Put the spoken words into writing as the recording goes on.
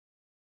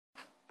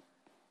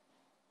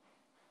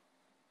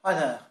Hi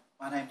there,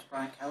 my name's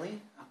Brian Kelly.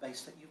 I'm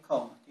based at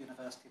UConn at the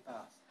University of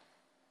Bath,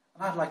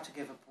 and I'd like to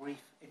give a brief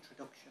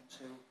introduction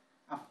to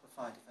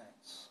amplified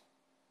events.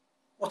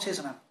 What is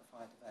an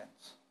amplified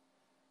event?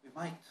 We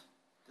might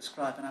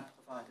describe an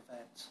amplified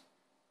event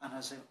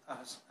as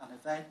an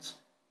event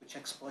which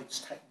exploits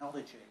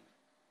technology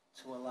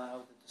to allow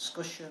the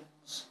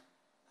discussions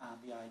and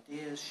the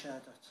ideas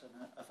shared at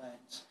an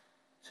event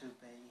to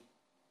be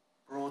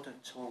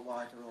broadened to a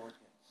wider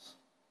audience.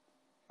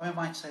 And we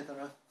might say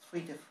there are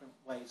three different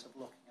ways of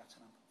looking at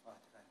an amplified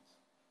event.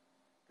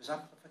 There's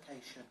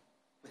amplification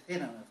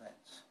within an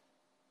event.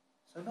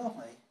 So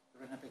normally,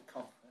 you're in a big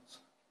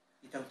conference,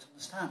 you don't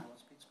understand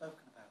what's been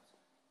spoken about.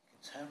 You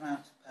can turn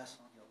around to the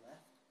person on your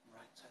left and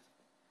right say,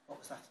 what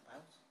was that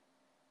about?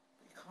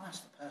 But you can't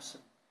ask the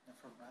person in the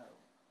front row.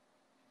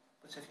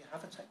 But if you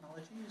have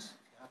technologies,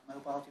 if you have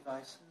mobile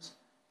devices,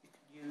 you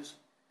can use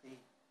the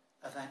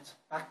event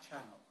back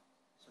channel,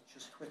 such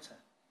as Twitter,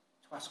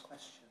 to ask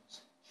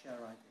questions, share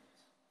ideas.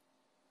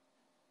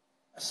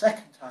 A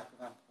second type of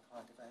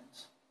amplified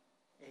event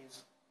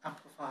is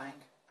amplifying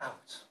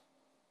out.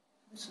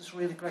 This is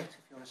really great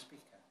if you're a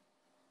speaker.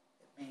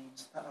 It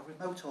means that a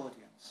remote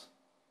audience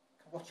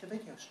can watch a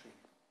video stream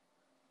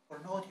or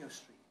an audio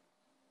stream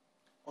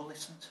or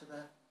listen to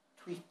the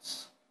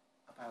tweets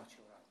about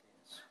your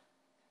ideas.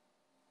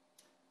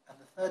 And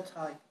the third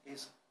type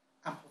is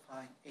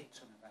amplifying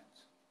into an event.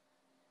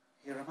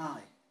 Here am I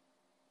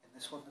in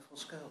this wonderful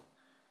school,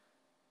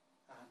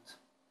 and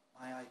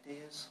my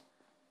ideas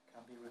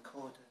can be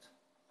recorded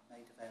and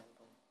made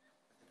available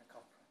within a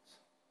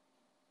conference.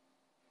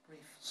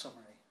 Brief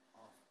summary.